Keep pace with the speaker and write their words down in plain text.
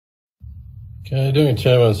Okay, doing a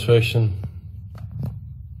termite inspection.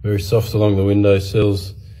 Very soft along the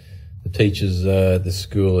windowsills. The teachers at the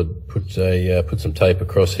school had put some tape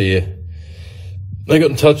across here. They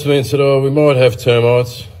got in touch with me and said, "Oh, we might have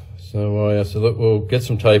termites." So I said, "Look, we'll get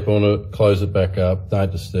some tape on it, close it back up,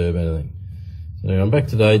 don't disturb anything." So I'm back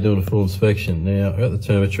today doing a full inspection. Now I've got the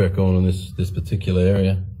Termatrac on in this particular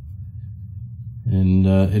area, and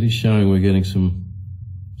it is showing we're getting some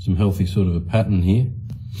healthy sort of a pattern here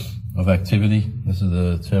of activity. This is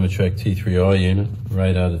the Termatrac T3i unit,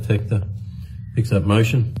 radar detector, picks up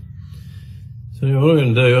motion. So what I'm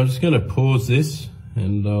going to do, I'm just going to pause this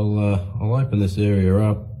and I'll open this area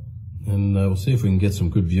up and we'll see if we can get some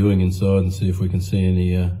good viewing inside and see if we can see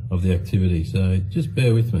any of the activity. So just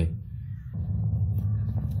bear with me.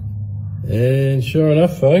 And sure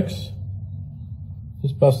enough, folks,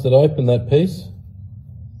 just busted open that piece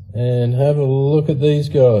and have a look at these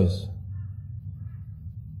guys.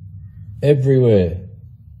 Everywhere.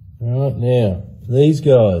 Right now, these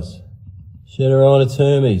guys, Shedderina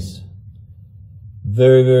termes,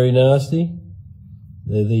 very, very nasty.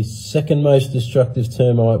 They're the second most destructive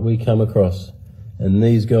termite we come across, and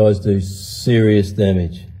these guys do serious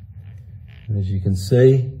damage. As you can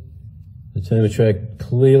see, the Termatrac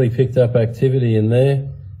clearly picked up activity in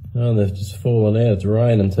there. Oh, they've just fallen out. It's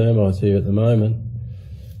raining termites here at the moment.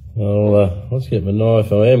 Let's get my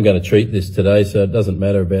knife. I am going to treat this today, so it doesn't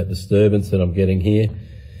matter about disturbance that I'm getting here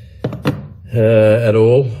at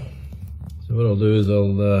all. So what I'll do is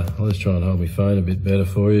I'll just try and hold my phone a bit better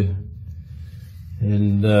for you,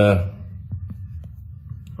 and I'll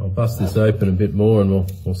bust this open a bit more, and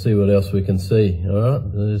we'll see what else we can see. All right,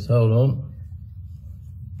 just hold on.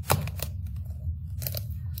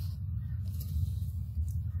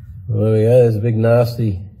 Well, there we go. There's a big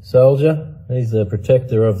nasty soldier. He's the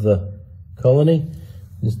protector of the colony.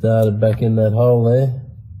 Just darted back in that hole there.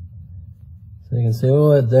 So you can see all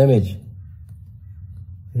that damage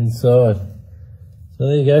inside. So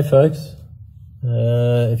there you go, folks.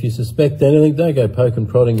 If you suspect anything, don't go poke and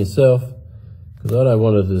prodding yourself, because I don't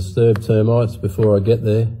want to disturb termites before I get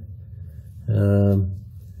there.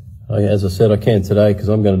 As I said, I can today because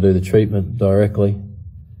I'm going to do the treatment directly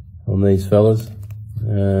on these fellas.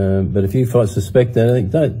 But if you suspect anything,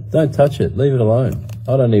 don't touch it. Leave it alone.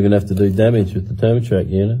 I don't even have to do damage with the Termatrac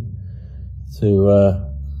unit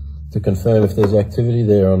to confirm if there's activity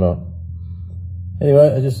there or not.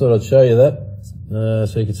 Anyway, I just thought I'd show you that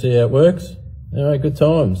so you can see how it works. Anyway, good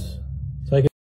times.